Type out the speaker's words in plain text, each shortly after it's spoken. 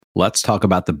Let's talk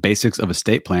about the basics of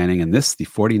estate planning in this, the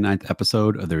 49th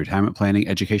episode of the Retirement Planning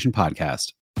Education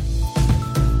Podcast.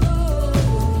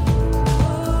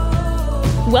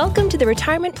 Welcome to the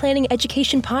Retirement Planning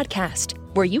Education Podcast,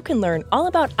 where you can learn all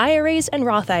about IRAs and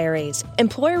Roth IRAs,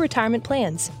 employer retirement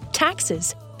plans,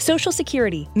 taxes, Social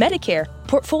Security, Medicare,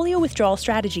 portfolio withdrawal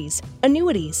strategies,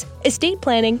 annuities, estate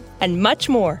planning, and much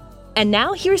more. And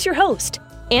now here's your host,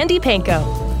 Andy Panko.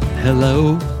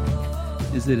 Hello.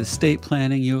 Is it estate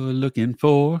planning you're looking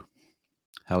for?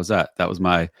 How was that? That was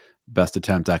my best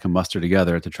attempt I can muster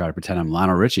together to try to pretend I'm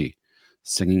Lionel Richie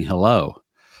singing hello.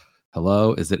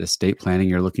 Hello, is it estate planning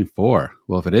you're looking for?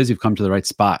 Well, if it is, you've come to the right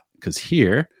spot, because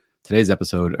here, today's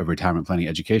episode of Retirement Planning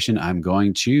Education, I'm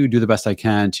going to do the best I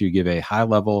can to give a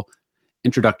high-level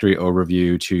introductory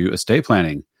overview to estate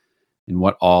planning and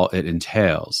what all it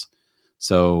entails.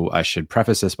 So I should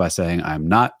preface this by saying I'm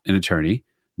not an attorney,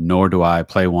 nor do I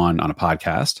play one on a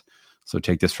podcast. So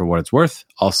take this for what it's worth.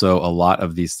 Also, a lot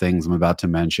of these things I'm about to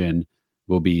mention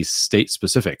will be state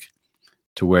specific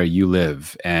to where you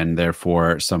live. And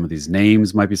therefore, some of these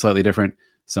names might be slightly different.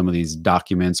 Some of these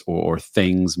documents or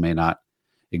things may not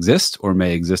exist or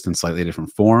may exist in slightly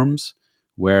different forms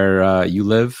where you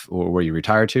live or where you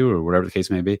retire to or whatever the case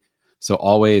may be. So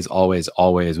always, always,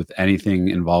 always with anything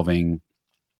involving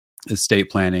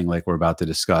estate planning like we're about to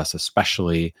discuss,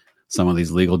 especially some of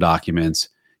these legal documents,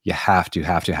 you have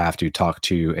to talk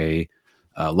to a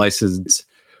licensed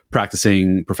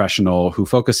practicing professional who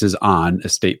focuses on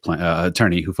estate plan,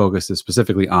 attorney who focuses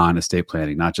specifically on estate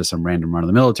planning, not just some random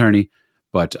run-of-the-mill attorney,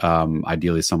 but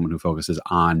ideally someone who focuses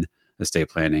on estate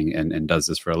planning and does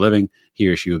this for a living. He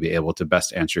or she will be able to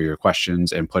best answer your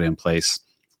questions and put in place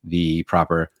the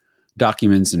proper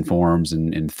documents and forms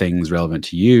and things relevant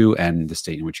to you and the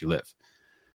state in which you live.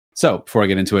 So before I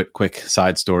get into it, quick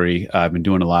side story. I've been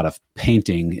doing a lot of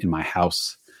painting in my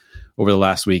house over the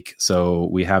last week. So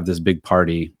we have this big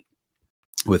party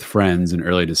with friends in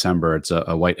early December. It's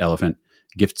a white elephant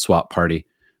gift swap party.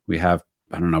 We have,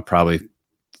 I don't know, probably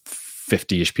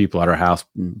 50-ish people at our house,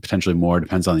 potentially more,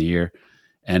 depends on the year.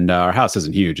 And our house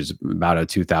isn't huge. It's about a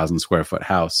 2,000 square foot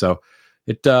house. So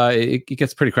it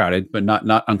gets pretty crowded, but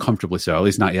not uncomfortably so, at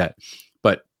least not yet.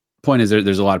 But point is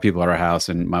there's a lot of people at our house,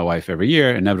 and my wife every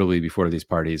year, inevitably before these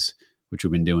parties, which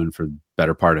we've been doing for the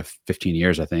better part of 15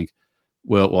 years, I think,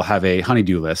 we'll have a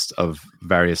honey-do list of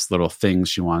various little things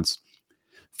she wants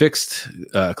fixed,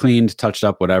 cleaned, touched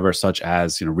up, whatever, such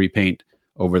as, repaint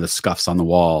over the scuffs on the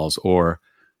walls or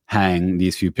hang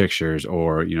these few pictures,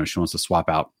 or, she wants to swap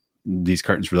out these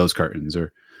curtains for those curtains,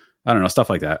 or I don't know,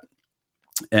 stuff like that.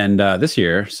 And this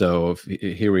year, so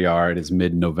here we are, it is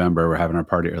mid-November, we're having our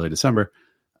party early December.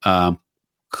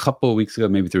 Couple of weeks ago,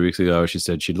 maybe 3 weeks ago, she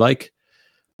said she'd like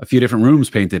a few different rooms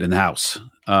painted in the house.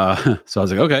 So I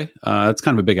was like, okay, that's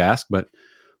kind of a big ask, but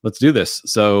let's do this.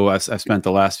 So I've spent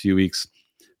the last few weeks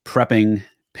prepping,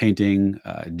 painting,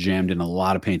 jammed in a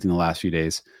lot of painting the last few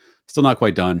days. Still not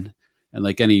quite done. And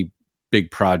like any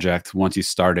big project, once you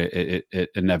start it, it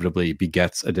inevitably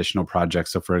begets additional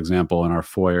projects. So for example, in our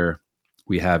foyer,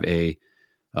 we have a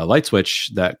light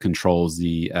switch that controls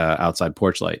the outside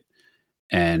porch light.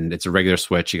 And it's a regular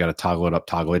switch. You got to toggle it up,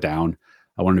 toggle it down.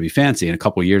 I wanted to be fancy. And a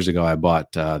couple of years ago, I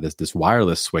bought this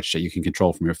wireless switch that you can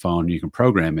control from your phone. You can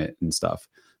program it and stuff.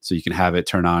 So you can have it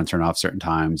turn on, turn off certain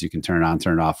times. You can turn it on,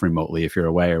 turn it off remotely if you're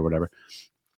away or whatever.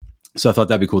 So I thought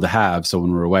that'd be cool to have. So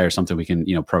when we're away or something, we can,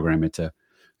 program it to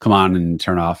come on and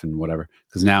turn off and whatever.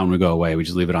 Because now when we go away, we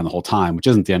just leave it on the whole time, which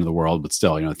isn't the end of the world, but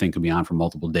still, the thing could be on for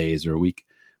multiple days or a week,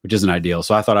 which isn't ideal.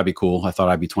 So I thought I'd be cool. I thought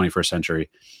I'd be 21st century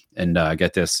and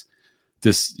get this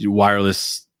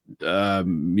wireless,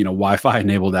 Wi-Fi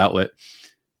enabled outlet.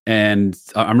 And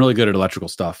I'm really good at electrical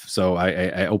stuff. So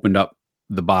I opened up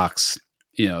the box,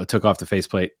 took off the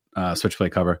faceplate, switch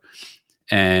plate cover,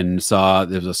 and saw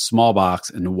there was a small box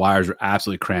and the wires were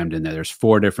absolutely crammed in there. There's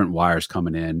 4 different wires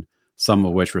coming in, some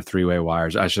of which were 3-way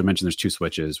wires. I should mention there's 2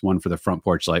 switches, one for the front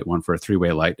porch light, one for a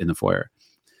 3-way light in the foyer.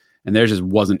 And there just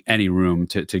wasn't any room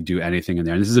to do anything in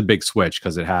there. And this is a big switch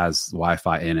because it has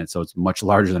Wi-Fi in it. So it's much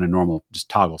larger than a normal just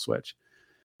toggle switch.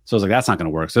 So I was like, that's not going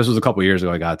to work. So this was a couple of years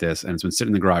ago I got this, and it's been sitting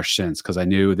in the garage since, because I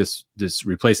knew this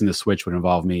replacing the switch would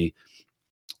involve me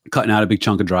cutting out a big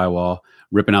chunk of drywall,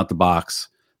 ripping out the box,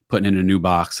 putting in a new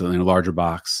box, in a larger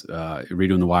box,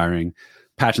 redoing the wiring,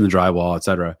 patching the drywall,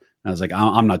 etc. And I was like,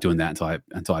 I'm not doing that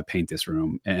until I paint this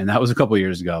room. And that was a couple of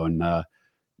years ago, and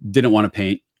didn't want to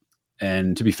paint.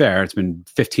 And to be fair, it's been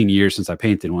 15 years since I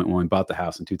painted when we bought the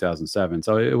house in 2007.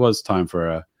 So it was time for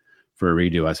a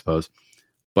redo, I suppose.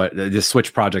 But this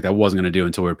switch project I wasn't going to do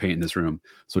until we were painting this room.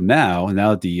 So now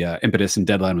that the impetus and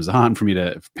deadline was on for me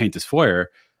to paint this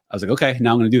foyer, I was like, okay,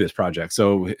 now I'm going to do this project.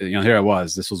 So, here I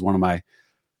was. This was one of my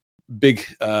big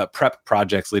prep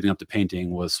projects leading up to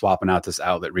painting, was swapping out this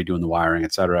outlet, redoing the wiring,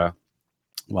 etc.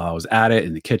 While I was at it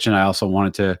in the kitchen, I also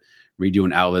wanted to redo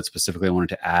an outlet. Specifically, I wanted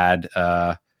to add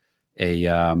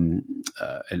an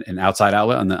outside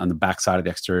outlet on the back side of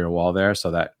the exterior wall there.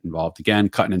 So that involved, again,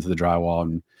 cutting into the drywall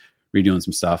and redoing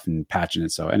some stuff and patching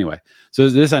it. So anyway, so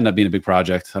this ended up being a big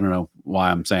project. I don't know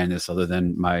why I'm saying this, other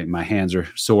than my hands are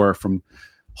sore from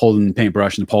holding the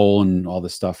paintbrush and the pole and all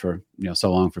this stuff for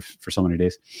so long, for so many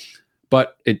days.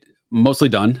 But it mostly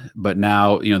done. But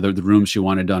now the rooms she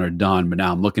wanted done are done. But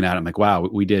now I'm looking at it, I'm like, wow,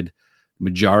 we did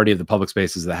majority of the public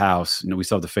spaces of the house. We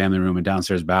still have the family room and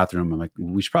downstairs bathroom. I'm like,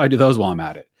 we should probably do those while I'm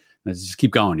at it. Let's just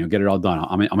keep going. Get it all done.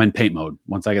 I'm in paint mode.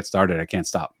 Once I get started, I can't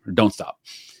stop, or don't stop.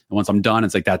 And once I'm done,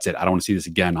 it's like, that's it. I don't want to see this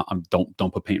again. Don't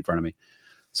put paint in front of me.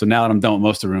 So now that I'm done with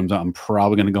most of the rooms, I'm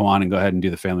probably going to go on and go ahead and do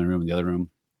the family room and the other room,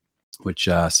 which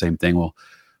same thing.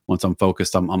 Once I'm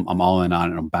focused, I'm all in on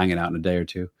it. And I'm banging out in a day or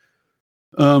two.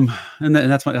 And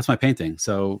that's my painting.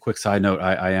 So quick side note,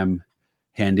 I am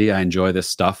handy. I enjoy this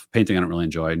stuff. Painting I don't really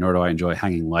enjoy, nor do I enjoy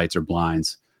hanging lights or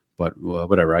blinds, but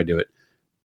whatever, I do it.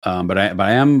 But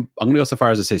I'm going to go so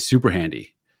far as to say super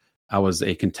handy. I was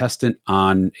a contestant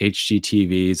on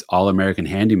HGTV's All American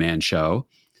Handyman show,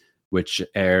 which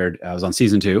aired, I was on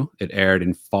season 2. It aired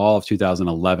in fall of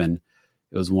 2011.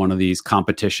 It was one of these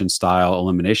competition style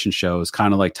elimination shows,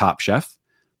 kind of like Top Chef,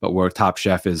 but where Top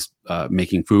Chef is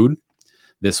making food.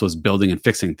 This was building and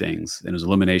fixing things. And it was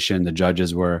elimination. The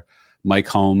judges were Mike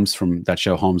Holmes from that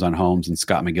show, Homes on Homes, and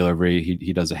Scott McGillivray.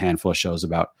 He does a handful of shows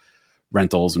about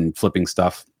rentals and flipping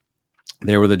stuff.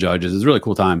 They were the judges. It was a really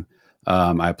cool time.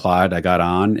 I applied, I got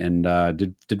on, and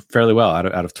did fairly well. Out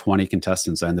of 20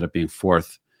 contestants, I ended up being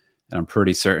 4th, and I'm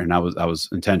pretty certain I was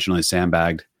intentionally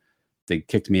sandbagged. They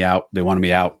kicked me out. They wanted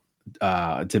me out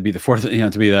to be the 4th,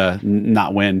 to be the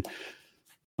not win.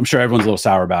 I'm sure everyone's a little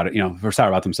sour about it, or sour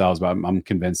about themselves, but I'm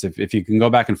convinced if you can go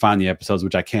back and find the episodes,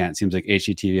 which I can't, it seems like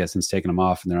HGTV has since taken them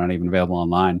off and they're not even available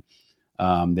online.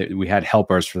 We had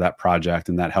helpers for that project,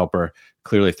 and that helper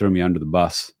clearly threw me under the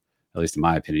bus. At least in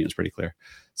my opinion, it's pretty clear.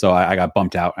 So I got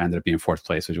bumped out. I ended up being 4th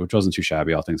place, which wasn't too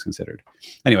shabby, all things considered.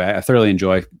 Anyway, I thoroughly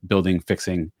enjoy building,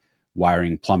 fixing,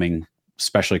 wiring, plumbing,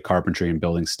 especially carpentry and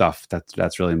building stuff.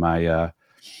 That's really my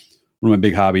one of my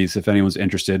big hobbies. If anyone's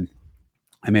interested,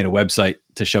 I made a website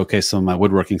to showcase some of my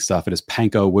woodworking stuff. It is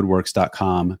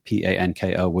pankowoodworks.com,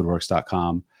 PANKO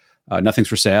woodworks.com. Nothing's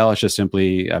for sale. It's just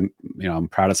simply, I'm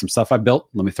proud of some stuff I built.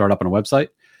 Let me throw it up on a website.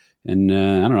 And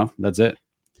I don't know, that's it.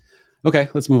 Okay,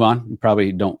 let's move on. You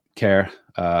probably don't care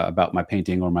about my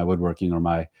painting or my woodworking or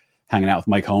my hanging out with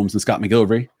Mike Holmes and Scott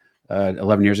McGillivray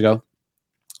 11 years ago,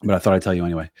 but I thought I'd tell you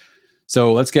anyway.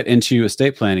 So let's get into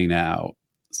estate planning now.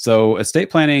 So estate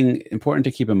planning, important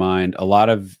to keep in mind, a lot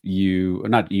of you,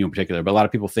 not you in particular, but a lot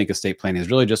of people think estate planning is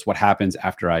really just what happens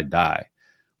after I die.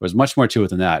 There's much more to it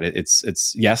than that.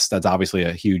 It's yes, that's obviously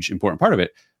a huge important part of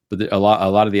it, but a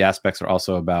lot of the aspects are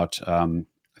also about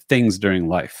things during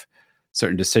life.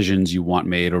 Certain decisions you want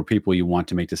made, or people you want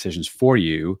to make decisions for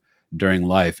you during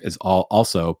life, is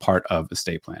also part of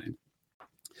estate planning.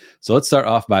 So let's start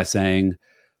off by saying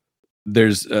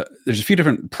there's a few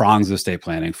different prongs of estate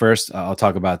planning. First, I'll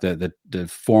talk about the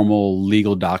formal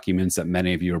legal documents that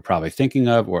many of you are probably thinking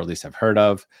of, or at least have heard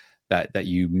of, that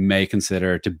you may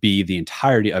consider to be the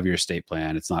entirety of your estate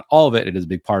plan. It's not all of it. It is a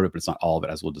big part of it, but it's not all of it,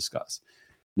 as we'll discuss.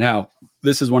 Now,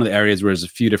 this is one of the areas where there's a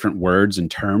few different words and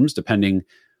terms, depending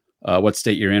what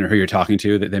state you're in or who you're talking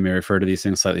to, that they may refer to these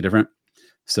things slightly different.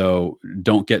 So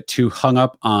don't get too hung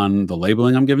up on the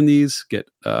labeling I'm giving these.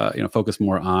 Focus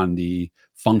more on the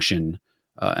function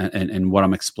and what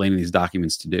I'm explaining these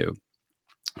documents to do.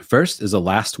 First is a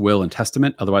last will and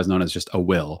testament, otherwise known as just a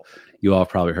will. You all have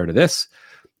probably heard of this.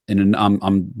 And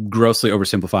I'm grossly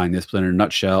oversimplifying this, but in a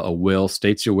nutshell, a will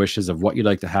states your wishes of what you'd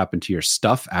like to happen to your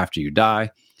stuff after you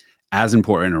die. As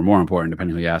important or more important,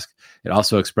 depending who you ask, it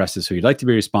also expresses who you'd like to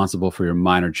be responsible for your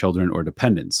minor children or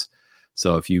dependents.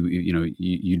 So if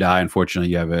you die,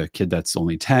 unfortunately, you have a kid that's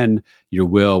only 10, your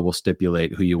will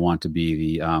stipulate who you want to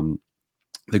be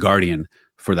the guardian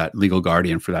for that, legal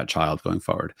guardian for that child going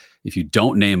forward. If you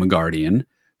don't name a guardian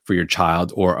for your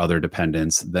child or other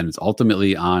dependents, then it's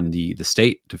ultimately on the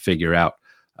state to figure out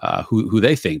who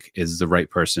they think is the right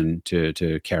person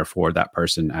to care for that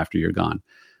person after you're gone,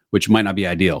 which might not be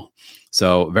ideal.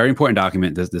 So very important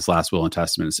document, this last will and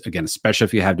testament. Again, especially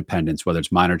if you have dependents, whether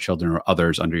it's minor children or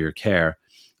others under your care,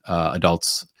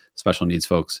 adults, special needs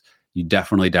folks, you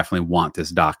definitely want this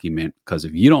document, because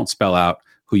if you don't spell out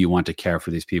who you want to care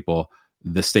for these people,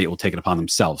 the state will take it upon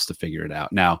themselves to figure it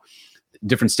out. Now,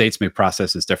 different states may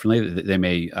process this differently. They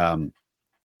may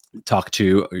talk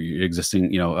to your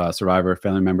existing, survivor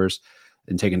family members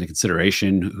and take into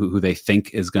consideration who they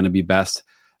think is going to be best.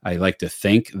 I like to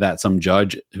think that some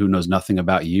judge who knows nothing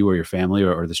about you or your family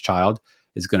or this child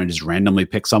is going to just randomly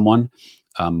pick someone.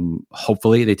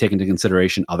 Hopefully they take into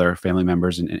consideration other family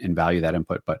members and value that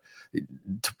input. But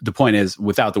the point is,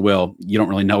 without the will, you don't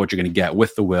really know what you're going to get.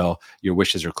 With the will, your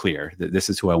wishes are clear. This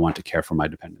is who I want to care for my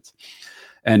dependents.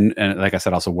 And like I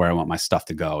said, also where I want my stuff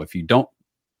to go. If you don't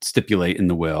stipulate in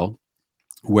the will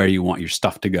where you want your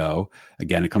stuff to go,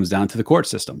 again, it comes down to the court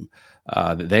system.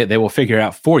 They will figure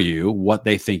out for you what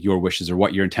they think your wishes or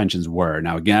what your intentions were.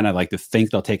 Now, again, I like to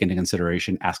think they'll take into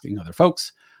consideration asking other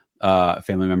folks,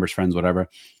 family members, friends, whatever.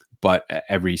 But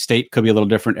every state could be a little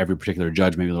different. Every particular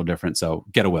judge may be a little different. So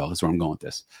get a will. That's where I'm going with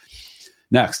this.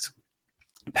 Next,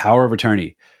 power of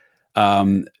attorney.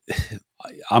 I'm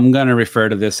going to refer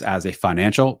to this as a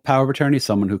financial power of attorney,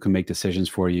 someone who can make decisions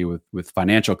for you with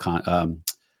financial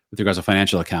with regards to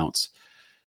financial accounts.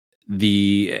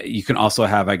 You can also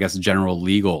have, I guess, general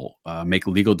legal, make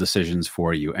legal decisions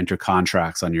for you, enter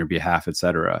contracts on your behalf,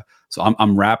 etc. So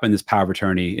I'm wrapping this power of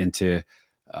attorney into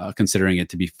considering it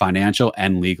to be financial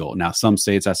and legal. Now, some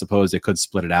states, I suppose, they could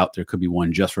split it out. There could be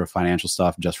one just for financial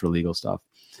stuff, just for legal stuff.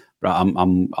 But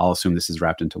I'll assume this is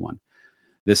wrapped into one.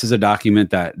 This is a document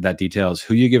that details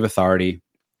who you give authority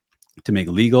to make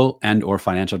legal and or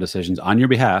financial decisions on your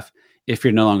behalf if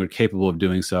you're no longer capable of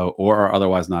doing so or are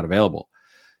otherwise not available.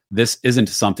 This isn't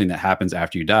something that happens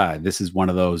after you die. This is one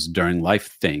of those during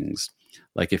life things,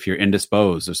 like if you're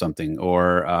indisposed or something,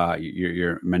 or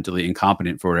you're mentally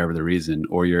incompetent for whatever the reason,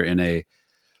 or you're in a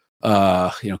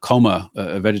coma,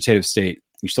 a vegetative state.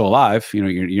 You're still alive.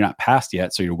 You're not passed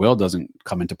yet, so your will doesn't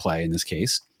come into play in this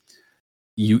case.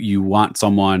 You want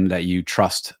someone that you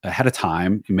trust ahead of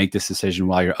time. You make this decision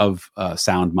while you're of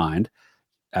sound mind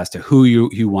as to who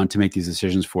you want to make these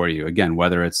decisions for you. Again,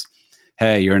 whether it's,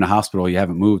 hey, you're in a hospital, you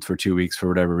haven't moved for 2 weeks for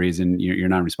whatever reason, you're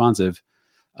non-responsive,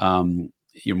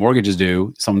 your mortgage is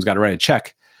due, someone's got to write a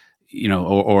check,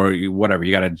 or whatever,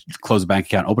 you got to close a bank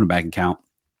account, open a bank account.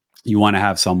 You want to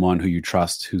have someone who you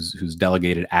trust, who's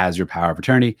delegated as your power of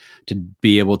attorney to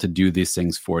be able to do these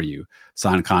things for you,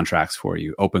 sign contracts for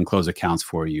you, open, close accounts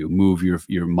for you, move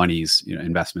your monies,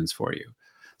 investments for you.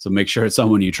 So make sure it's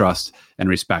someone you trust and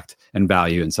respect and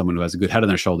value, and someone who has a good head on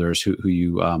their shoulders, who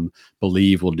you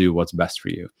believe will do what's best for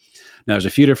you. Now, there's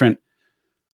a few different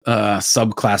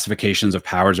sub-classifications of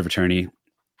powers of attorney.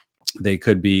 They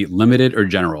could be limited or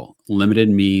general. Limited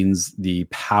means the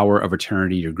power of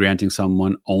attorney you're granting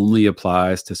someone only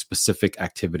applies to specific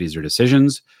activities or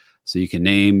decisions. So you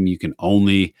can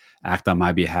only act on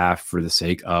my behalf for the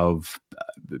sake of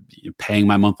paying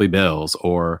my monthly bills,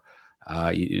 or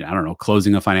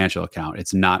closing a financial account.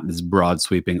 It's not this broad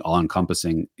sweeping, all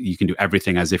encompassing, you can do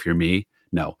everything as if you're me.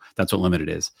 No, that's what limited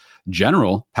is.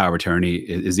 General power of attorney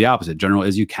is the opposite. General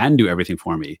is you can do everything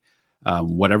for me.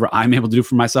 Whatever I'm able to do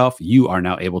for myself, you are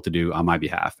now able to do on my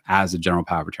behalf as a general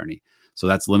power of attorney. So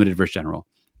that's limited versus general.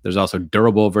 There's also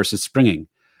durable versus springing.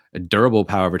 A durable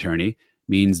power of attorney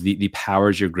means the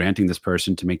powers you're granting this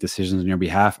person to make decisions on your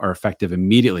behalf are effective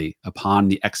immediately upon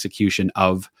the execution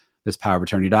of this power of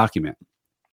attorney document.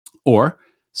 Or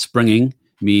springing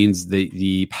means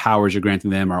the powers you're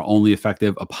granting them are only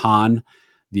effective upon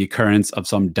the occurrence of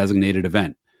some designated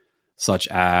event, such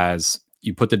as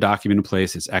you put the document in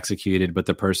place, it's executed, but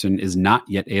the person is not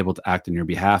yet able to act on your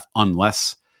behalf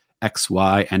unless X,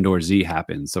 Y, and or Z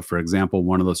happens. So for example,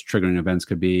 one of those triggering events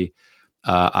could be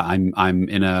I'm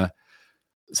in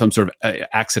some sort of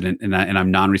accident and I'm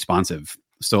non-responsive,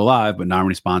 still alive, but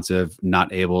non-responsive,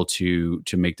 not able to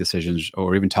make decisions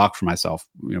or even talk for myself,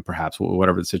 perhaps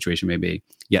whatever the situation may be,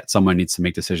 yet someone needs to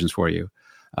make decisions for you.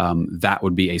 That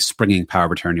would be a springing power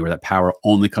of attorney, where that power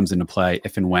only comes into play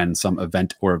if and when some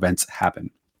event or events happen.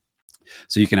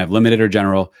 So you can have limited or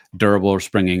general, durable or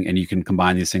springing, and you can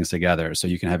combine these things together. So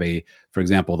you can have for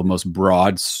example, the most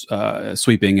broad,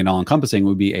 sweeping and all-encompassing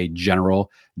would be a general,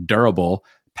 durable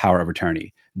power of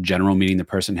attorney. General meaning the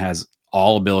person has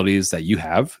all abilities that you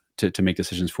have to make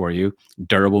decisions for you.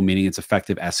 Durable meaning it's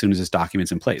effective as soon as this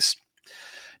document's in place.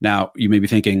 Now, you may be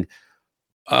thinking,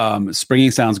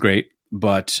 springing sounds great,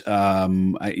 but I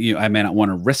may not want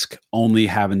to risk only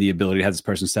having the ability to have this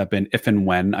person step in if and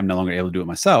when I'm no longer able to do it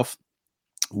myself.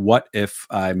 What if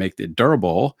I make it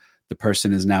durable? The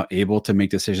person is now able to make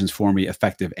decisions for me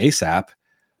effective ASAP,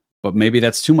 but maybe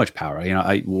that's too much power.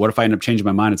 What if I end up changing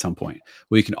my mind at some point?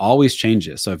 Well, you can always change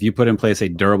this. So if you put in place a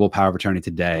durable power of attorney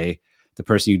today, the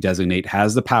person you designate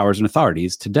has the powers and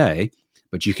authorities today,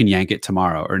 but you can yank it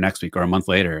tomorrow or next week or a month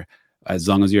later. As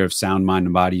long as you're of sound mind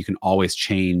and body, you can always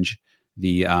change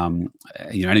the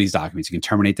any of these documents. You can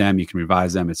terminate them, you can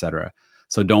revise them, etc.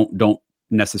 So don't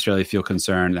necessarily feel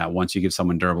concerned that once you give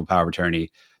someone durable power of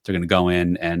attorney, they're going to go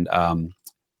in and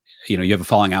you have a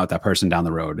falling out with that person down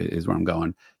the road is where I'm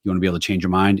going. You want to be able to change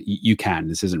your mind? You can.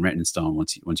 This isn't written in stone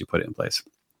once you put it in place.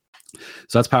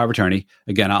 So that's power of attorney.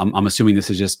 Again, I'm assuming this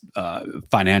is just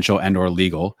financial and or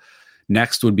legal.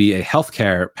 Next would be a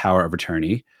healthcare power of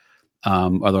attorney,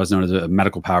 otherwise known as a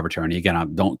medical power of attorney.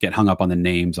 Again, don't get hung up on the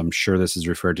names. I'm sure this is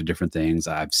referred to different things.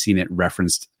 I've seen it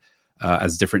referenced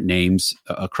as different names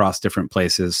across different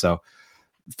places. So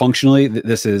functionally,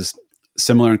 this is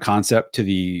similar in concept to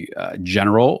the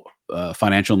general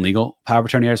financial and legal power of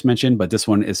attorney I just mentioned, but this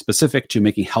one is specific to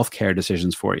making healthcare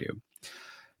decisions for you.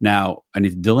 Now, I need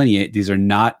to delineate, these are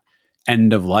not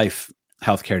end-of-life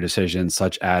healthcare decisions,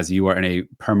 such as you are in a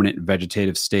permanent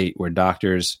vegetative state where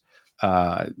doctors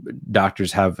have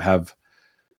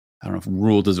I don't know if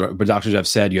ruled is right, but doctors have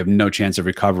said you have no chance of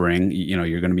recovering.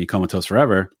 You're going to be comatose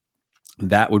forever.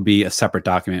 That would be a separate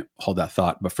document. Hold that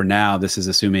thought. But for now, this is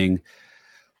assuming,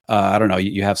 I don't know,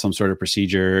 you have some sort of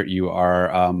procedure. You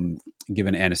are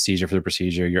given anesthesia for the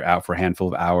procedure. You're out for a handful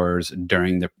of hours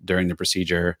during the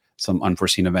procedure. Some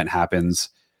unforeseen event happens,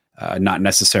 not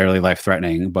necessarily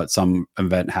life-threatening, but some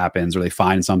event happens, or they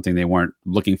find something they weren't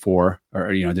looking for,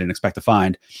 or didn't expect to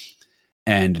find,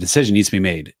 and a decision needs to be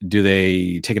made. Do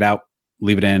they take it out,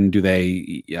 leave it in? Do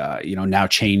they, now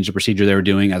change the procedure they were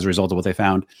doing as a result of what they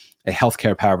found? A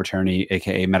healthcare power of attorney,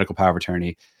 aka medical power of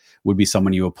attorney, would be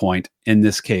someone you appoint. In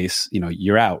this case,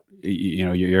 you're out.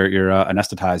 You're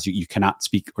anesthetized. You cannot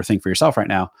speak or think for yourself right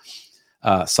now.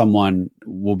 Someone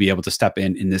will be able to step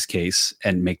in this case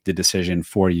and make the decision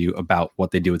for you about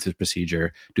what they do with this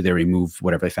procedure. Do they remove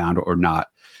whatever they found or not,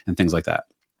 and things like that.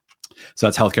 So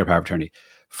that's healthcare power of attorney.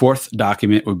 Fourth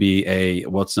document would be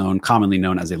what's commonly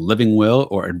known as a living will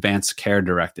or advanced care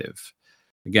directive.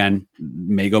 Again,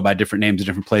 may go by different names in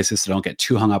different places, so don't get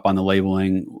too hung up on the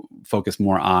labeling. Focus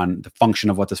more on the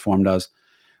function of what this form does.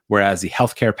 Whereas the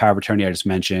healthcare power of attorney I just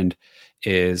mentioned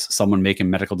is someone making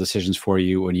medical decisions for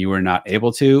you when you are not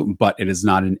able to, but it is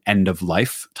not an end of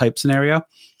life type scenario.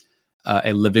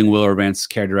 A living will or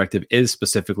advanced care directive is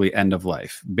specifically end of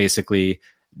life. Basically,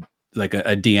 like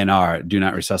a DNR, do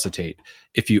not resuscitate.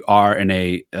 If you are in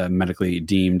a medically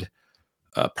deemed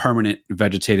permanent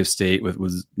vegetative state with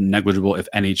negligible, if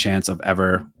any, chance of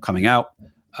ever coming out,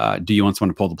 do you want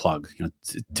someone to pull the plug?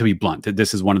 To be blunt,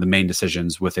 this is one of the main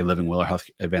decisions with a living will or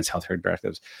advanced healthcare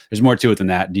directives. There's more to it than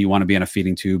that. Do you want to be on a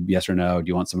feeding tube? Yes or no? Do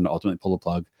you want someone to ultimately pull the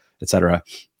plug, etc.?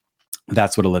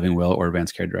 That's what a living will or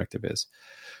advanced care directive is.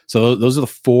 So those are the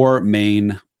four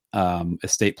main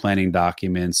estate planning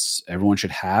documents everyone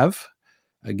should have.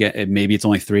 Again, maybe it's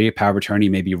only three. A power of attorney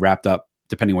may be wrapped up,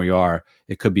 depending where you are.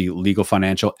 It could be legal,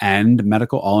 financial, and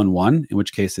medical all in one, in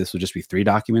which case this would just be three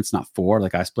documents, not four,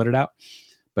 like I split it out.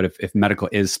 But if medical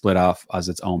is split off as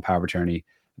its own power of attorney,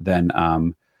 then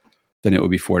it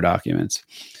would be four documents.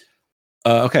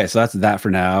 Okay, so that's that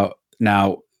for now.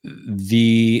 Now,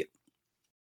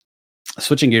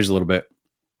 switching gears a little bit,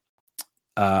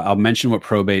 I'll mention what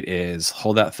probate is.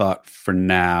 Hold that thought for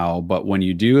now. But when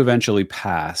you do eventually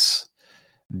pass,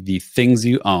 the things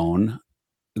you own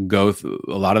go through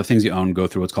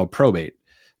what's called probate.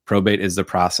 Probate is the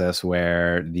process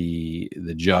where the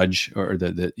judge, or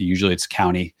the usually it's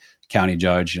county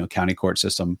judge, county court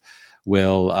system,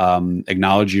 will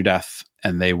acknowledge your death,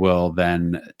 and they will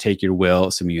then take your will,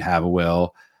 assuming you have a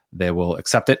will. They will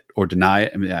accept it or deny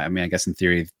it. I mean, I guess in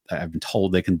theory, I've been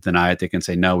told they can deny it. They can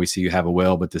say, no, we see you have a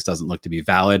will, but this doesn't look to be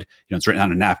valid. It's written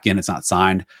on a napkin. It's not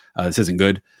signed. This isn't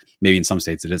good. Maybe in some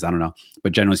states it is. I don't know.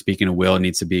 But generally speaking, a will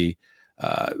needs to be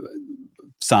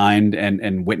signed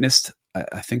and witnessed.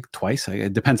 I think twice.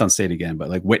 It depends on state again, but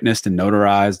like witnessed and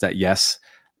notarized that, yes,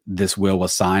 this will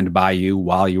was signed by you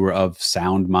while you were of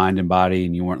sound mind and body,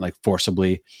 and you weren't like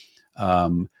forcibly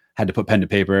had to put pen to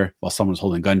paper while someone was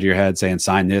holding a gun to your head saying,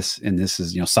 sign this. And this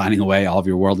is, signing away all of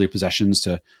your worldly possessions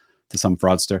to some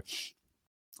fraudster.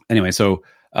 Anyway, so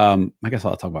I guess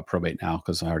I'll talk about probate now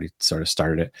because I already sort of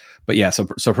started it. But yeah, so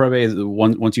probate is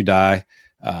once you die,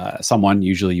 someone,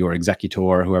 usually your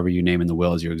executor, whoever you name in the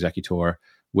will as your executor,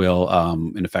 will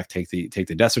in effect take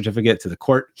the death certificate to the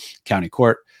court, county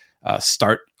court,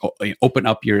 open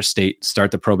up your estate,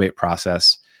 start the probate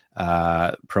process.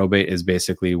 Probate is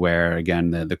basically where,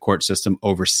 again, the court system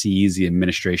oversees the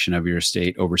administration of your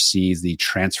estate, oversees the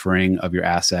transferring of your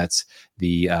assets,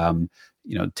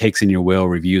 takes in your will,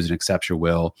 reviews and accepts your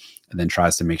will, and then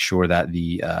tries to make sure that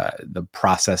the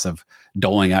process of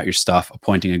doling out your stuff,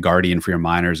 appointing a guardian for your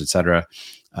minors, etc.,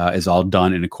 is all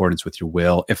done in accordance with your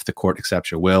will. If the court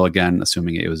accepts your will, again,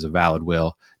 assuming it was a valid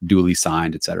will, duly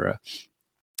signed, etc.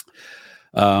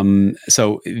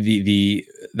 So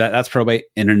that's probate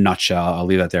in a nutshell. I'll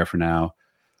leave that there for now.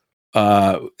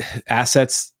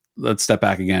 Assets. Let's step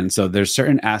back again. So there's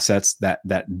certain assets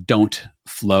that don't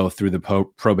flow through the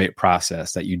probate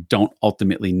process, that you don't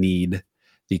ultimately need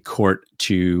the court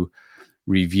to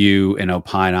review and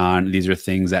opine on. These are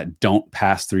things that don't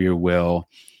pass through your will.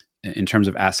 In terms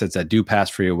of assets that do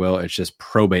pass through your will, it's just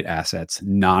probate assets.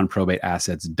 Non-probate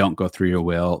assets don't go through your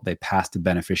will. They pass to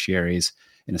beneficiaries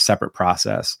in a separate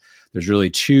process. There's really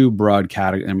two broad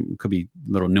categories, and could be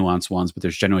little nuanced ones, but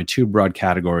there's generally two broad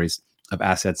categories of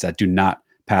assets that do not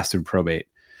pass through probate.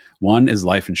 One is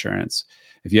life insurance.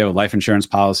 If you have a life insurance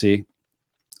policy,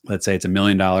 let's say it's $1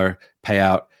 million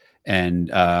payout, and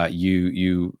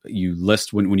you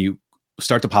list when you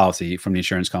start the policy from the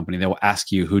insurance company, they will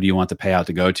ask you, who do you want the payout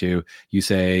to go to? You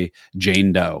say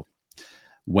Jane Doe.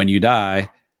 When you die,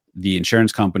 the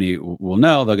insurance company will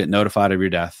know. They'll get notified of your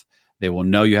death. They will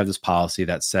know you have this policy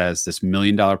that says this $1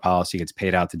 million policy gets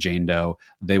paid out to Jane Doe.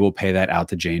 They will pay that out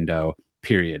to Jane Doe,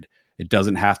 period. It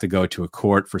doesn't have to go to a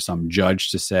court for some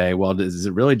judge to say, well, is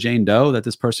it really Jane Doe that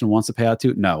this person wants to pay out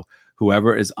to? No.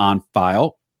 Whoever is on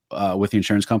file with the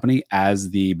insurance company as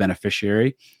the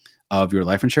beneficiary of your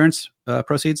life insurance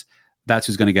proceeds, that's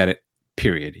who's going to get it,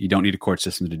 period. You don't need a court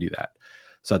system to do that.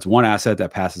 So that's one asset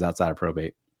that passes outside of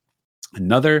probate.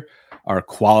 Another are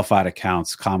qualified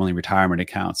accounts, commonly retirement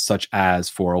accounts, such as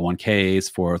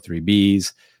 401ks,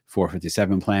 403bs,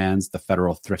 457 plans, the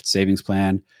federal thrift savings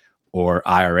plan, or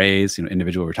IRAs,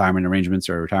 individual retirement arrangements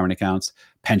or retirement accounts,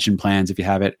 pension plans if you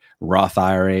have it, Roth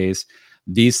IRAs.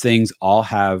 These things all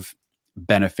have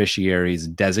beneficiaries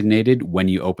designated when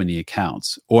you open the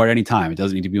accounts, or at any time. It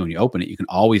doesn't need to be when you open it. You can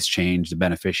always change the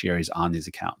beneficiaries on these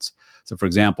accounts. So for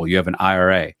example, you have an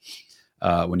IRA.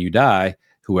 When you die,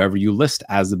 whoever you list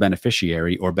as the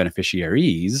beneficiary or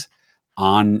beneficiaries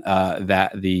on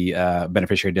the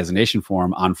beneficiary designation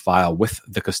form on file with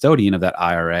the custodian of that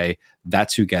IRA,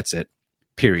 that's who gets it,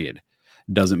 period.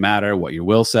 Doesn't matter what your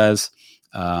will says.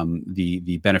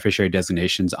 The beneficiary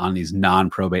designations on these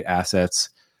non-probate assets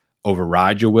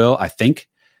override your will, I think.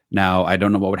 Now, I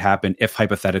don't know what would happen if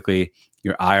hypothetically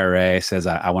your IRA says,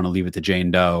 I want to leave it to Jane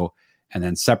Doe. And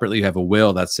then separately, you have a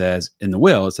will that says, in the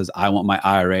will, it says, I want my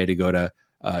IRA to go to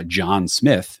John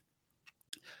Smith.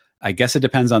 I guess it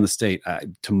depends on the state.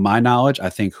 To my knowledge, I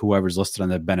think whoever's listed on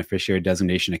the beneficiary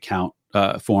designation account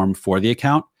form for the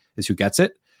account is who gets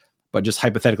it. But just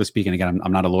hypothetically speaking, again,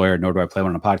 I'm not a lawyer, nor do I play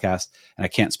one on a podcast, and I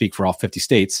can't speak for all 50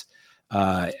 states.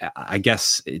 I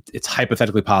guess it's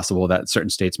hypothetically possible that certain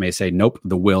states may say, nope,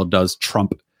 the will does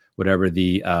trump whatever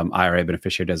the IRA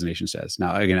beneficiary designation says.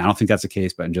 Now, again, I don't think that's the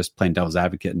case, but I'm just playing devil's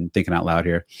advocate and thinking out loud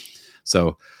here.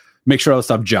 So make sure all the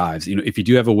stuff jives. If you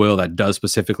do have a will that does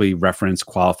specifically reference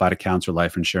qualified accounts or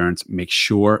life insurance, make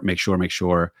sure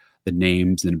the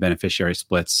names and beneficiary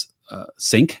splits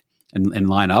sync and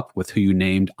line up with who you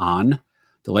named on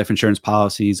the life insurance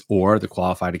policies or the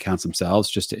qualified accounts themselves,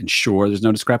 just to ensure there's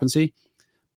no discrepancy.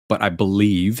 But I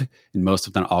believe in most,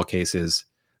 if not all cases,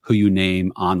 who you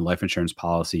name on the life insurance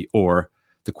policy or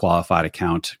the qualified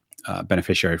account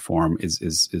beneficiary form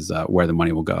is where the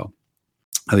money will go.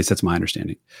 At least that's my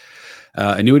understanding.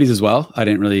 Annuities as well. I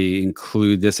didn't really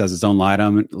include this as its own line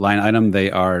item.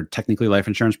 They are technically life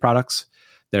insurance products.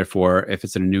 Therefore, if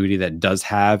it's an annuity that does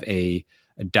have a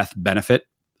death benefit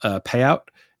payout,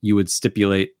 you would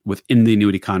stipulate within the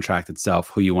annuity contract itself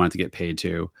who you want it to get paid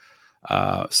to.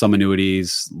 Some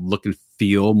annuities look and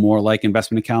feel more like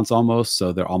investment accounts almost.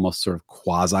 So they're almost sort of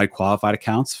quasi-qualified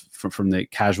accounts from the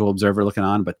casual observer looking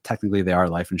on, but technically they are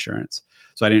life insurance.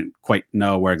 So I didn't quite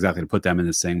know where exactly to put them in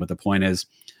this thing. But the point is,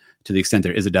 to the extent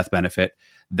there is a death benefit,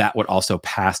 that would also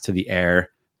pass to the heir,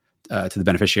 to the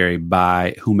beneficiary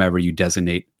by whomever you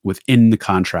designate within the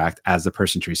contract as the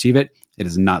person to receive it. It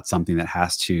is not something that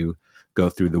has to go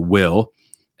through the will,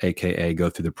 aka go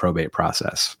through the probate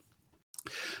process.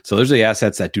 So those are the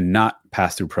assets that do not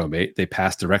pass through probate. They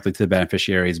pass directly to the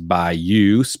beneficiaries by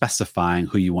you specifying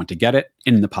who you want to get it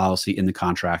in the policy, in the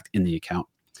contract, in the account.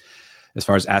 As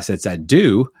far as assets that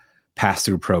do pass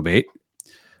through probate,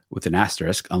 with an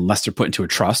asterisk, unless they're put into a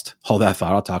trust, hold that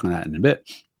thought, I'll talk on that in a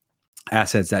bit.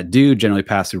 Assets that do generally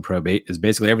pass through probate is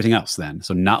basically everything else then.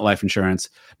 So not life insurance,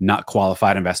 not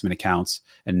qualified investment accounts,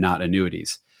 and not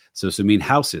annuities. So this would mean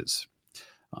houses.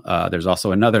 There's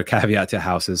also another caveat to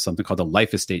houses, something called the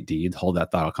life estate deed. Hold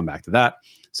that thought, I'll come back to that.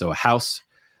 So a house,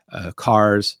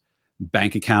 cars,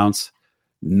 bank accounts,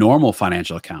 normal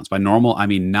financial accounts. By normal, I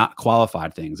mean not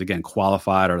qualified things. Again,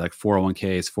 qualified are like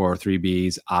 401ks,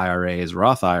 403bs, IRAs,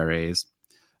 Roth IRAs.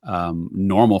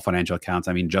 normal financial accounts,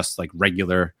 I mean just like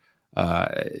regular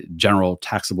general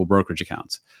taxable brokerage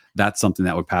accounts. That's something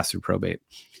that would pass through probate.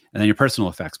 And then your personal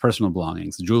effects, personal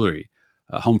belongings, jewelry,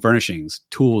 home furnishings,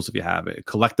 tools if you have it,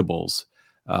 collectibles,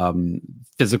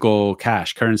 physical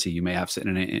cash, currency you may have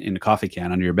sitting in a coffee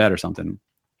can under your bed or something.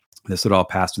 This would all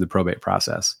pass through the probate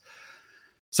process.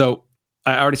 So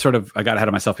I already I got ahead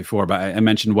of myself before, but I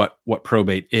mentioned what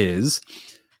probate is.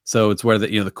 So it's where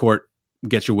the court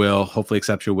gets your will, hopefully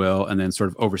accepts your will, and then sort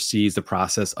of oversees the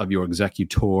process of your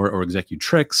executor or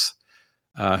executrix,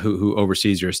 who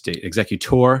oversees your estate.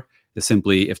 Executor is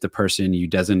simply if the person you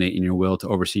designate in your will to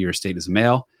oversee your estate is a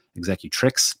male.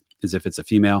 Executrix is if it's a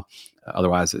female.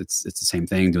 Otherwise, it's the same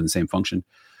thing, doing the same function.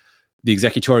 The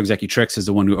executor, executrix is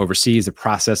the one who oversees the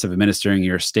process of administering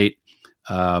your estate,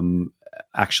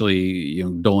 actually,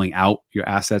 doling out your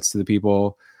assets to the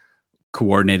people,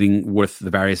 coordinating with the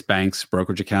various banks,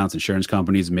 brokerage accounts, insurance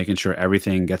companies, making sure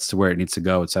everything gets to where it needs to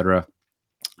go, et cetera.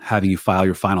 Having you file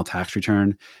your final tax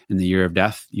return in the year of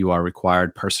death. You are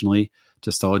required personally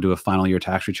to still do a final year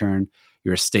tax return.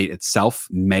 Your estate itself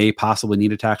may possibly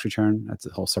need a tax return. That's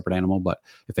a whole separate animal. But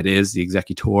if it is, the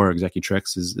executor or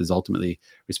executrix is ultimately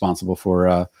responsible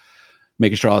for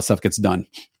making sure all that stuff gets done.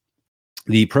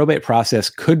 The probate process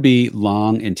could be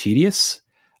long and tedious.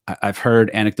 I've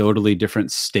heard anecdotally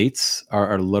different states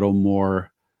are a little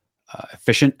more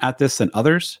efficient at this than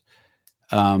others.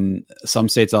 Some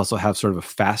states also have sort of a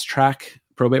fast track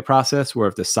probate process where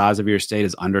if the size of your estate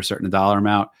is under a certain dollar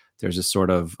amount, there's a sort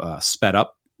of sped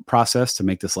up process to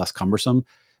make this less cumbersome.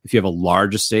 If you have a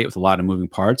large estate with a lot of moving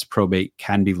parts, probate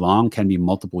can be long, can be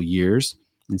multiple years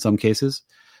in some cases.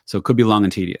 So it could be long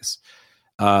and tedious.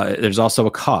 There's also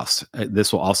a cost.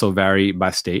 This will also vary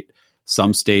by state.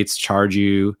 Some states charge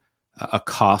you a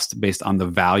cost based on the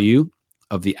value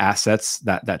of the assets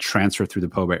that transfer through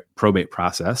the probate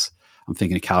process. I'm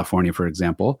thinking of California, for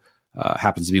example,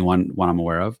 happens to be one I'm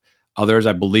aware of. Others,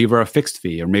 I believe, are a fixed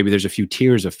fee, or maybe there's a few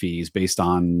tiers of fees based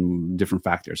on different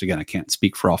factors. Again, I can't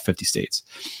speak for all 50 states.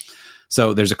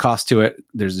 So there's a cost to it.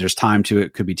 There's time to it.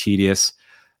 It could be tedious.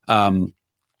 To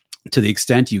the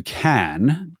extent you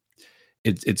can,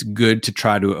 it's good to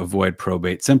try to avoid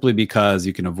probate simply because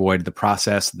you can avoid the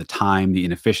process, the time, the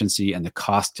inefficiency, and the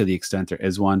cost to the extent there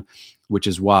is one, which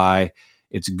is why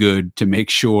it's good to make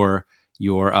sure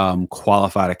your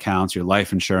qualified accounts, your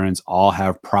life insurance, all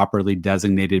have properly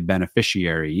designated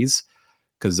beneficiaries,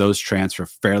 because those transfer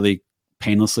fairly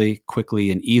painlessly,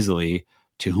 quickly, and easily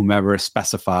to whomever is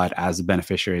specified as the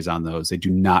beneficiaries on those. They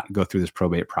do not go through this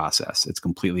probate process. It's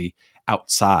completely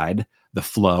outside the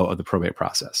flow of the probate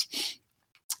process.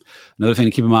 Another thing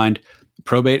to keep in mind,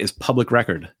 probate is public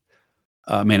record.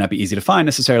 May not be easy to find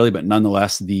necessarily, but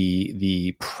nonetheless,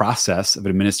 the process of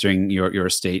administering your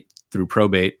estate through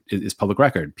probate is public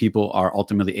record. People are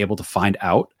ultimately able to find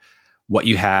out what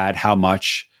you had, how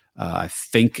much. I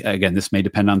think, again, this may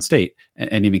depend on state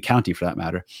and even county for that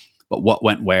matter, but what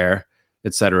went where,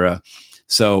 et cetera.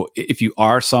 So if you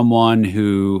are someone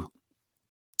who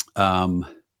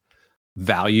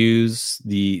values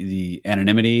the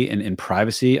anonymity and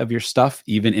privacy of your stuff,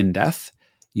 even in death,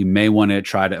 you may want to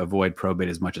try to avoid probate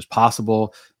as much as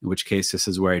possible, in which case this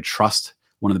is where a trust,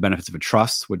 one of the benefits of a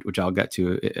trust, which I'll get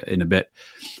to in a bit.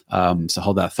 So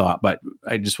hold that thought. But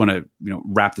I just want to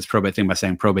wrap this probate thing by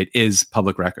saying probate is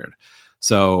public record.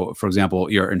 So, for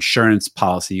example, your insurance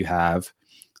policy you have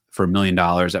for $1 million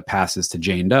that passes to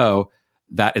Jane Doe,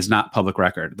 that is not public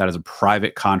record. That is a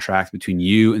private contract between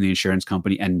you and the insurance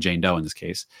company and Jane Doe in this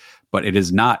case. But it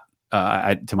is not,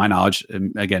 to my knowledge,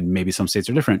 again, maybe some states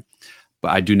are different, but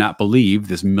I do not believe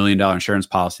this $1 million insurance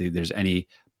policy, there's any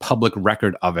public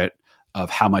record of it, of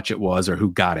how much it was or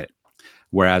who got it.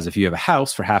 Whereas if you have a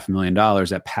house for $500,000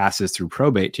 that passes through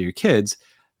probate to your kids,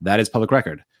 that is public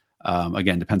record.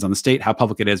 Again, depends on the state, how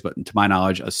public it is, but to my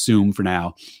knowledge, assume for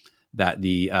now that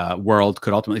the world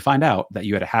could ultimately find out that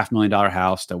you had a $500,000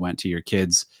 house that went to your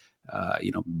kids,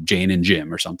 Jane and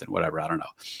Jim or something, whatever, I don't know.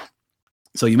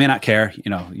 So you may not care,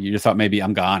 you just thought maybe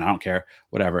I'm gone, I don't care,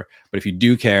 whatever. But if you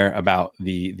do care about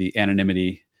the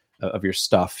anonymity of your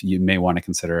stuff, you may want to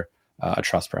consider a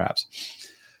trust perhaps.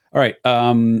 All right.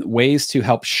 Ways to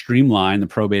help streamline the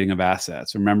probating of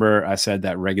assets. Remember, I said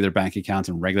that regular bank accounts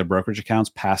and regular brokerage accounts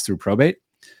pass through probate,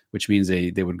 which means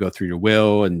they would go through your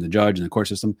will and the judge and the court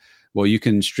system. Well, you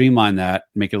can streamline that,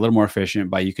 make it a little more efficient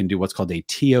by you can do what's called a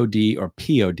TOD or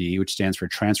POD, which stands for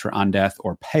transfer on death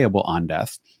or payable on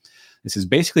death. This is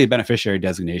basically a beneficiary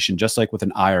designation. Just like with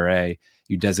an IRA,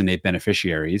 you designate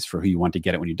beneficiaries for who you want to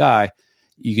get it when you die.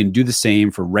 You can do the same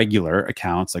for regular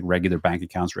accounts, like regular bank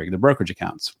accounts, regular brokerage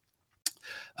accounts.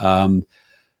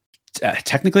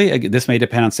 Technically, this may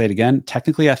depend on state again.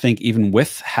 Technically, I think even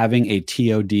with having a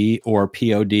TOD or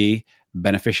POD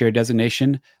beneficiary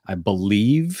designation, I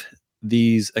believe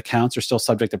these accounts are still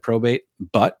subject to probate.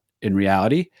 But in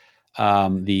reality,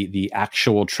 the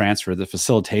actual transfer, the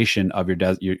facilitation of your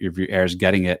heirs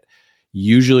getting it,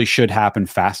 usually should happen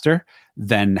faster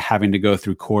than having to go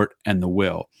through court and the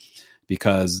will.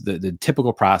 Because the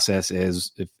typical process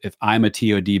is if I'm a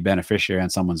TOD beneficiary on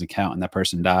someone's account and that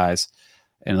person dies,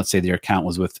 and let's say their account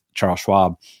was with Charles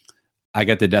Schwab, I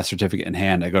get the death certificate in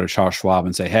hand. I go to Charles Schwab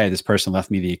and say, hey, this person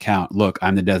left me the account. Look,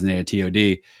 I'm the designated TOD.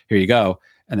 Here you go.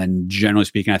 And then generally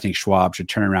speaking, I think Schwab should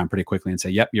turn around pretty quickly and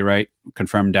say, yep, you're right.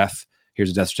 Confirm death.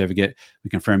 Here's a death certificate. We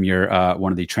confirm you're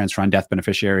one of the transfer on death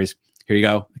beneficiaries. Here you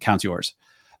go. Account's yours.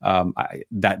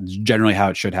 That's generally how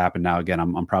it should happen. Now, again,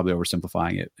 I'm probably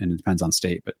oversimplifying it, and it depends on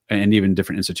state, and even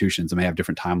different institutions may have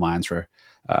different timelines for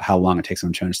how long it takes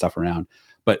them to turn stuff around.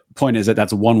 But point is that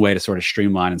that's one way to sort of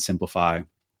streamline and simplify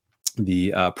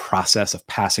the process of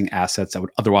passing assets that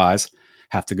would otherwise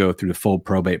have to go through the full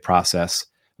probate process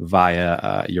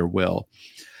via your will.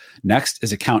 Next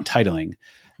is account titling.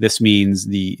 This means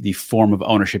the form of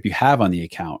ownership you have on the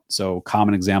account. So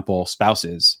common example,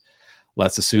 spouses.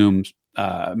 Let's assume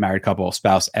married couple,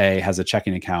 spouse A has a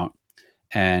checking account.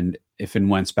 And if and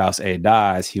when spouse A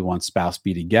dies, he wants spouse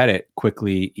B to get it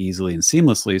quickly, easily, and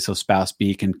seamlessly so spouse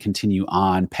B can continue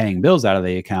on paying bills out of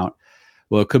the account.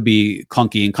 Well, it could be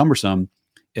clunky and cumbersome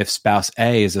if spouse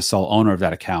A is the sole owner of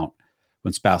that account.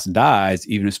 When spouse dies,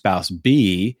 even if spouse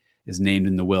B is named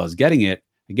in the will as getting it,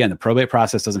 again, the probate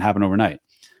process doesn't happen overnight.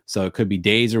 So it could be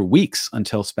days or weeks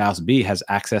until spouse B has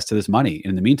access to this money.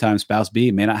 In the meantime, spouse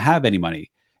B may not have any money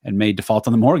and may default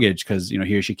on the mortgage because he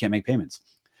or she can't make payments.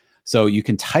 So you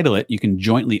can title it, you can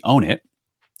jointly own it.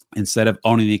 Instead of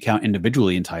owning the account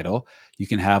individually in title, you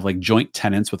can have like joint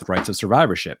tenants with rights of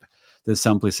survivorship. This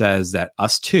simply says that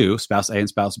us two, spouse A and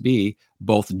spouse B,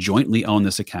 both jointly own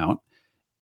this account.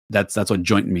 That's what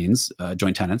joint means,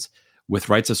 joint tenants. With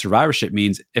rights of survivorship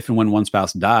means if and when one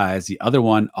spouse dies, the other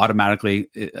one automatically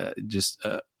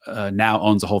now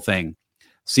owns the whole thing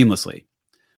seamlessly.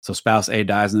 So spouse A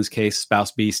dies in this case,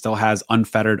 spouse B still has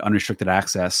unfettered, unrestricted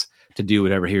access to do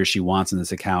whatever he or she wants in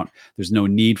this account. There's no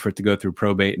need for it to go through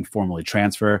probate and formally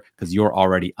transfer because you're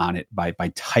already on it by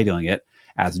titling it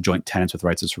as joint tenants with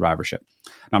rights of survivorship.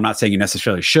 Now, I'm not saying you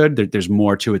necessarily should. There's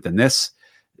more to it than this.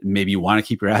 Maybe you want to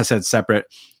keep your assets separate.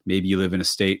 Maybe you live in a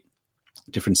state.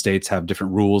 Different states have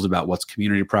different rules about what's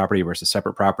community property versus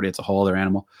separate property. It's a whole other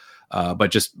animal. But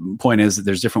just point is that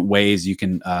there's different ways you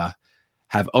can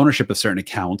have ownership of certain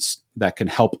accounts that can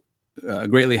help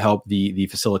greatly help the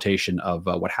facilitation of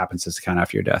what happens to this account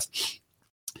after your death.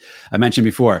 I mentioned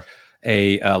before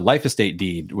a life estate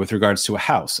deed with regards to a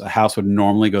house. A house would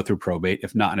normally go through probate,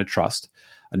 if not in a trust.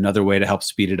 Another way to help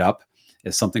speed it up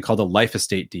is something called a life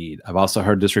estate deed. I've also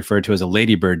heard this referred to as a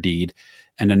ladybird deed,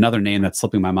 and another name that's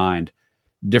slipping my mind.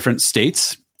 Different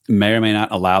states may or may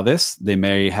not allow this. They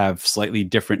may have slightly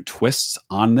different twists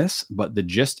on this, but the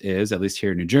gist is, at least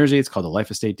here in New Jersey, it's called a life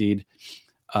estate deed.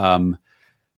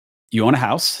 You own a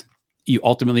house. You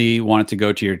ultimately want it to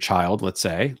go to your child, let's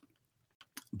say,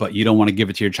 but you don't want to give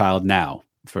it to your child now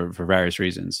for various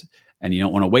reasons. And you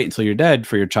don't want to wait until you're dead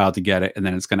for your child to get it. And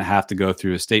then it's going to have to go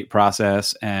through a state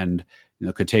process and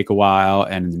it could take a while.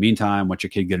 And in the meantime, what's your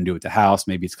kid going to do with the house?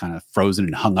 Maybe it's kind of frozen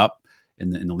and hung up in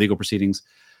the legal proceedings.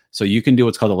 So you can do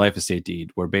what's called a life estate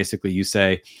deed, where basically you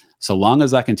say, so long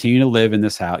as I continue to live in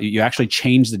this house, you actually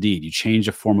change the deed. You change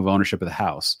the form of ownership of the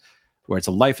house. Where it's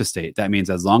a life estate, that means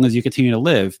as long as you continue to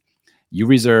live, you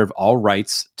reserve all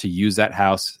rights to use that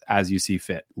house as you see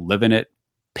fit. Live in it,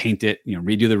 paint it,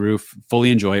 redo the roof,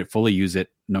 fully enjoy it, fully use it,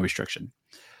 no restriction.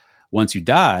 Once you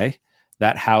die,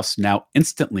 that house now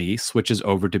instantly switches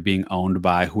over to being owned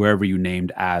by whoever you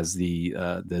named as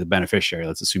the beneficiary.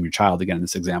 Let's assume your child again in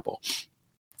this example.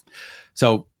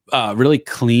 So really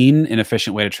clean and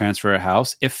efficient way to transfer a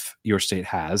house if your state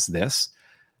has this.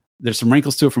 There's some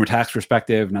wrinkles to it from a tax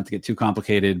perspective, not to get too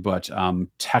complicated, but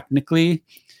technically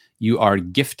you are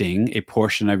gifting a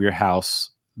portion of your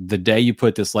house the day you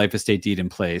put this life estate deed in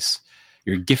place.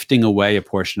 You're gifting away a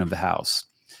portion of the house.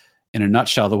 In a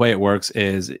nutshell, the way it works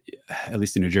is, at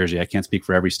least in New Jersey, I can't speak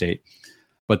for every state,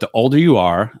 but the older you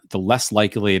are, the less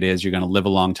likely it is you're going to live a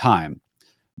long time.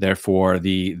 Therefore,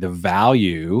 the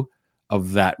value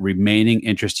of that remaining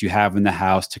interest you have in the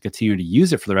house to continue to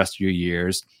use it for the rest of your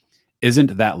years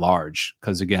isn't that large,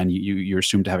 because again, you're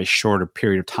assumed to have a shorter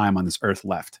period of time on this earth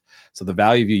left. So the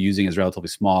value of you using is relatively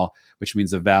small, which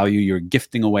means the value you're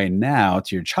gifting away now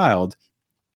to your child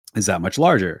is that much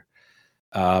larger.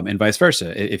 And vice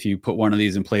versa. If you put one of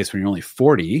these in place when you're only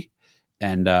 40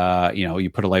 and you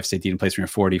put a life estate deed in place when you're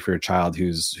 40 for your child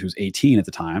who's 18 at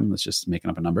the time. Let's just making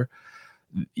up a number.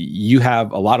 You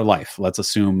have a lot of life. Let's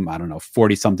assume,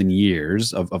 40 something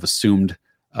years of assumed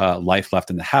life left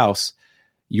in the house.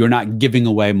 You're not giving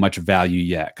away much value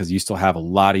yet because you still have a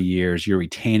lot of years. You're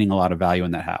retaining a lot of value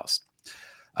in that house.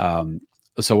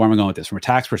 So where am I going with this? From a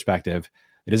tax perspective,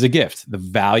 it is a gift. The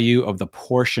value of the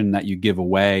portion that you give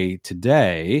away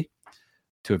today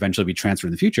to eventually be transferred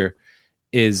in the future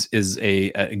is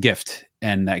a gift.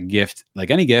 And that gift,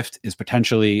 like any gift, is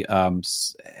potentially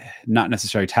not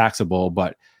necessarily taxable,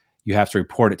 but you have to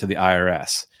report it to the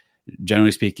IRS.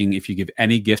 Generally speaking, if you give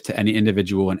any gift to any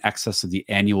individual in excess of the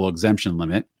annual exemption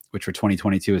limit, which for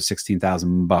 2022 is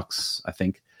 $16,000, I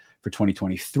think. For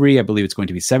 2023, I believe it's going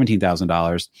to be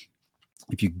 $17,000.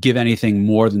 If you give anything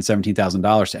more than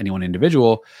 $17,000 to any one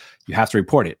individual, you have to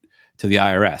report it to the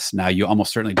IRS. Now, you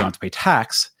almost certainly don't have to pay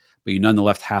tax, but you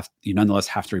nonetheless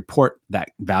have to report that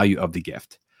value of the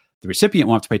gift. The recipient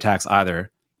won't have to pay tax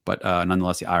either, but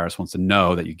nonetheless, the IRS wants to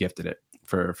know that you gifted it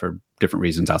for different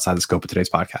reasons outside the scope of today's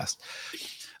podcast.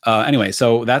 Anyway,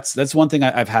 so that's one thing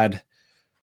I've had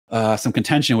some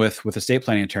contention with estate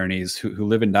planning attorneys who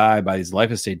live and die by these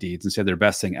life estate deeds and say they're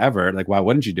best thing ever. Like, why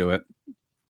wouldn't you do it?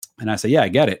 And I say, yeah, I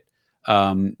get it.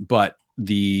 But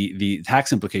the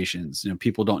tax implications,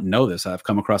 people don't know this. I've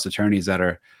come across attorneys that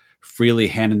are freely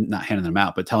not handing them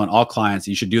out, but telling all clients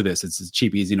you should do this. It's a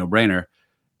cheap, easy, no brainer.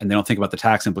 And they don't think about the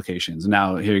tax implications.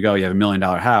 Now, here you go. You have $1 million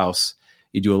house.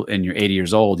 And you're 80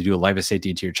 years old. You do a life estate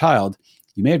deed to your child.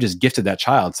 You may have just gifted that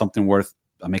child something worth,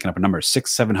 I'm making up a number,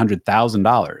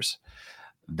 $600,000-$700,000.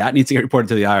 That needs to get reported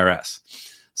to the IRS.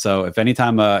 So if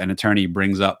anytime an attorney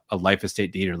brings up a life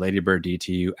estate deed or ladybird deed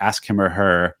to you, ask him or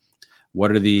her,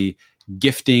 what are the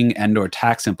gifting and or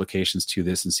tax implications to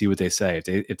this, and see what they say.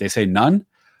 If they say none,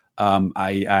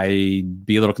 I'd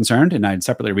be a little concerned, and I'd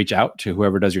separately reach out to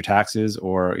whoever does your taxes,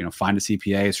 or find a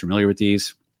CPA who's familiar with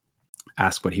these.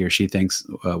 Ask what he or she thinks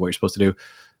what you're supposed to do.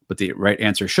 But the right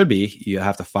answer should be you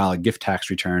have to file a gift tax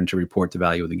return to report the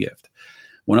value of the gift.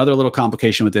 One other little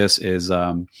complication with this is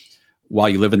while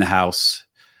you live in the house,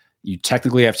 you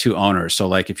technically have two owners. So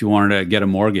like if you wanted to get a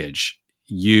mortgage,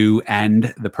 you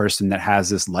and the person that has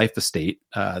this life estate,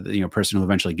 the person who will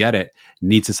eventually get it,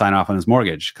 needs to sign off on his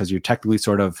mortgage, because you're technically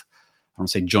sort of, I don't want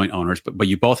to say joint owners, but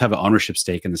you both have an ownership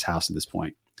stake in this house at this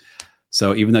point.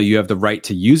 So even though you have the right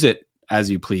to use it as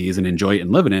you please and enjoy it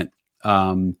and live in it,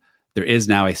 there is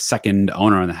now a second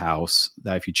owner in the house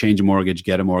that if you change a mortgage,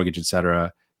 get a mortgage,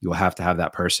 etc., you will have to have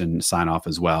that person sign off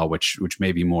as well, which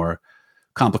may be more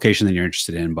complication than you're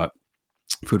interested in, but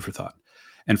food for thought.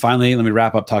 And finally, let me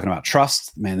wrap up talking about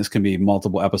trust. Man, this can be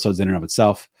multiple episodes in and of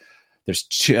itself. There's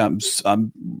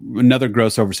another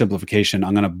gross oversimplification.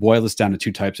 I'm going to boil this down to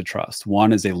two types of trust.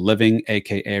 One is a living,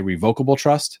 aka revocable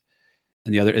trust,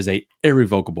 and the other is a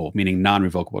irrevocable, meaning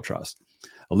non-revocable trust.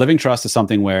 A living trust is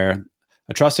something where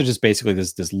a trust is just basically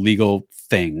this legal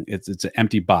thing. It's an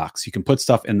empty box. You can put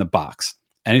stuff in the box.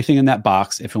 Anything in that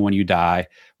box, if and when you die,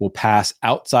 will pass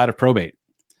outside of probate.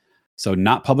 So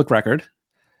not public record.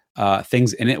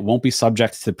 Things in it won't be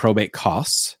subject to probate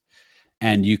costs.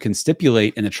 And you can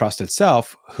stipulate in the trust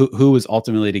itself who is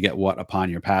ultimately to get what upon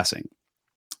your passing.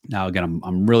 Now, again,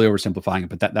 I'm really oversimplifying it,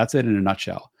 but that's it in a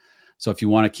nutshell. So if you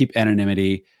want to keep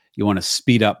anonymity, you want to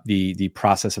speed up the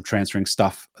process of transferring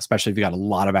stuff, especially if you got a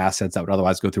lot of assets that would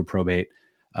otherwise go through probate.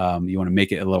 You want to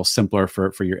make it a little simpler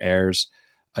for your heirs.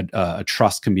 A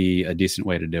trust can be a decent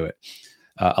way to do it.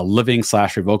 A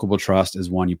living/revocable trust is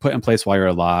one you put in place while you're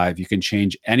alive. You can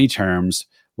change any terms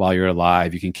while you're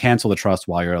alive. You can cancel the trust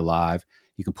while you're alive.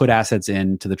 You can put assets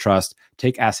into the trust,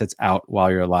 take assets out while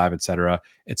you're alive, etc.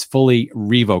 It's fully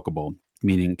revocable,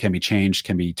 meaning can be changed,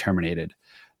 can be terminated.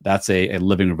 That's a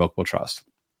living revocable trust.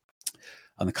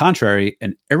 On the contrary,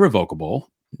 an irrevocable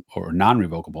or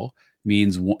non-revocable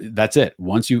means that's it.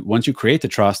 Once you create the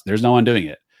trust, there's no undoing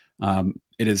it.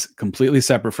 It is completely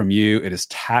separate from you. It is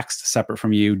taxed separate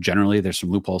from you. Generally, there's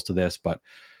some loopholes to this, but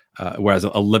whereas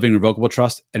a living revocable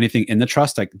trust, anything in the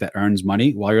trust that earns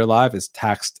money while you're alive is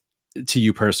taxed to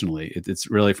you personally. It's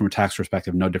really, from a tax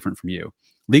perspective, no different from you.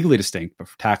 Legally distinct, but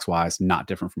tax-wise, not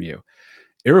different from you.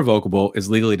 Irrevocable is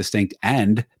legally distinct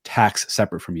and tax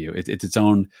separate from you. It's its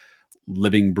own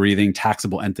living, breathing,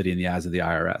 taxable entity in the eyes of the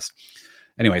IRS.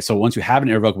 Anyway, so once you have an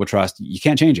irrevocable trust, you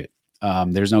can't change it.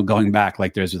 There's no going back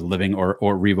like there's with a living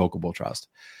or revocable trust.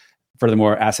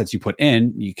 Furthermore, assets you put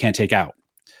in, you can't take out.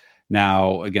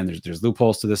 Now, again, there's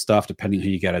loopholes to this stuff, depending who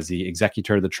you get as the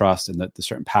executor of the trust and the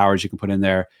certain powers you can put in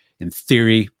there. In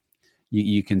theory,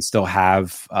 you can still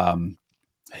have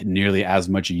nearly as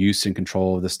much use and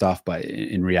control of the stuff, but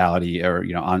in reality, or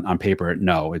on paper,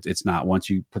 no, it's not. Once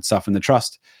you put stuff in the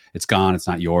trust, it's gone. It's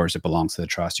not yours. It belongs to the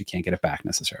trust. You can't get it back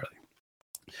necessarily.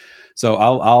 So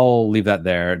I'll leave that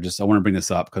there. I want to bring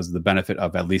this up because the benefit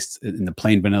of, at least in the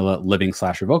plain vanilla living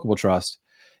 / revocable trust,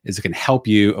 is it can help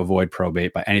you avoid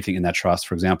probate by anything in that trust.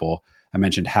 For example, I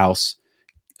mentioned house,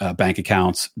 bank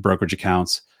accounts, brokerage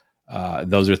accounts.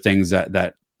 Those are things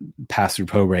that pass through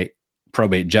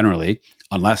probate generally,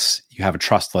 unless you have a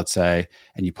trust, let's say,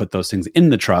 and you put those things in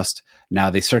the trust. Now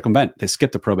they skip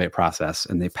the probate process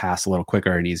and they pass a little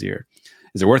quicker and easier.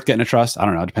 Is it worth getting a trust? I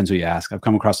don't know. It depends who you ask. I've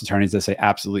come across attorneys that say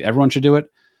absolutely everyone should do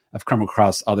it. I've come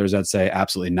across others that say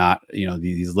absolutely not.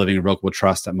 These living irrevocable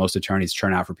trusts that most attorneys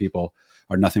churn out for people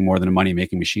are nothing more than a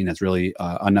money-making machine that's really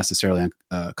unnecessarily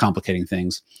complicating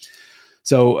things.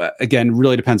 So again,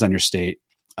 really depends on your state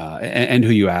and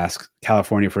who you ask.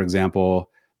 California, for example,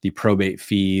 the probate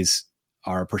fees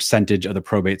are a percentage of the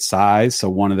probate size. So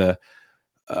one of the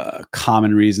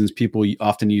common reasons people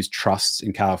often use trusts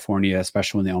in California,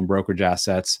 especially when they own brokerage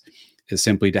assets, is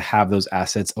simply to have those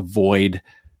assets avoid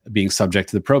being subject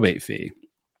to the probate fee.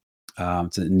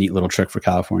 It's a neat little trick for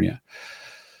California.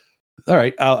 All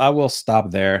right, I will stop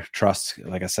there. Trust,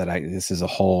 like I said, this is a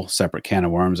whole separate can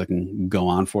of worms I can go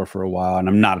on for a while. And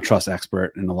I'm not a trust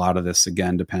expert. And a lot of this,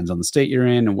 again, depends on the state you're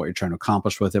in and what you're trying to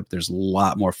accomplish with it. But there's a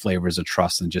lot more flavors of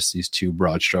trust than just these two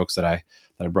broad strokes that I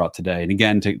brought today. And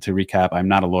again, to recap, I'm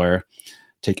not a lawyer.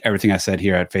 Take everything I said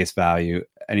here at face value.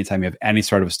 Anytime you have any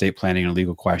sort of estate planning or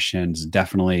legal questions,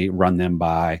 definitely run them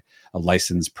by a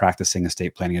licensed practicing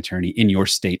estate planning attorney in your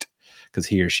state, because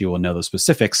he or she will know the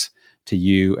specifics to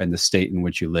you and the state in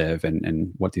which you live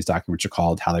and what these documents are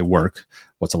called, how they work,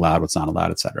 what's allowed, what's not allowed,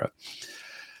 etc.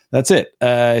 That's it.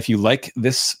 If you like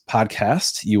this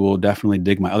podcast, you will definitely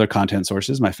dig my other content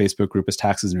sources. My Facebook group is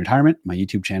Taxes and Retirement. My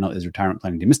YouTube channel is Retirement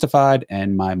Planning Demystified.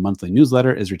 And my monthly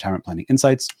newsletter is Retirement Planning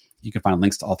Insights. You can find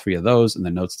links to all three of those in the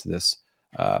notes to this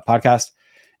podcast.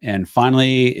 And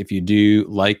finally, if you do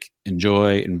like,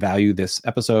 enjoy, and value this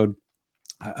episode,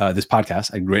 this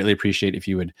podcast, I'd greatly appreciate if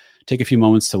you would take a few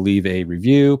moments to leave a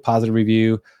review, positive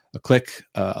review, a click,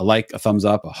 a like, a thumbs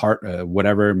up, a heart,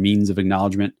 whatever means of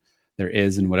acknowledgement there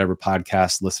is in whatever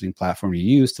podcast listening platform you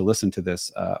use to listen to this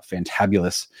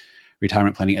fantabulous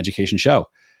retirement planning education show.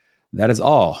 That is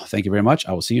all. Thank you very much.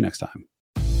 I will see you next time.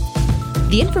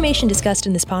 The information discussed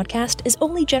in this podcast is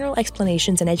only general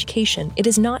explanations and education. It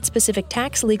is not specific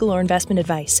tax, legal, or investment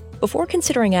advice. Before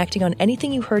considering acting on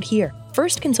anything you heard here,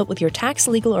 first consult with your tax,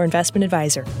 legal, or investment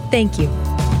advisor. Thank you.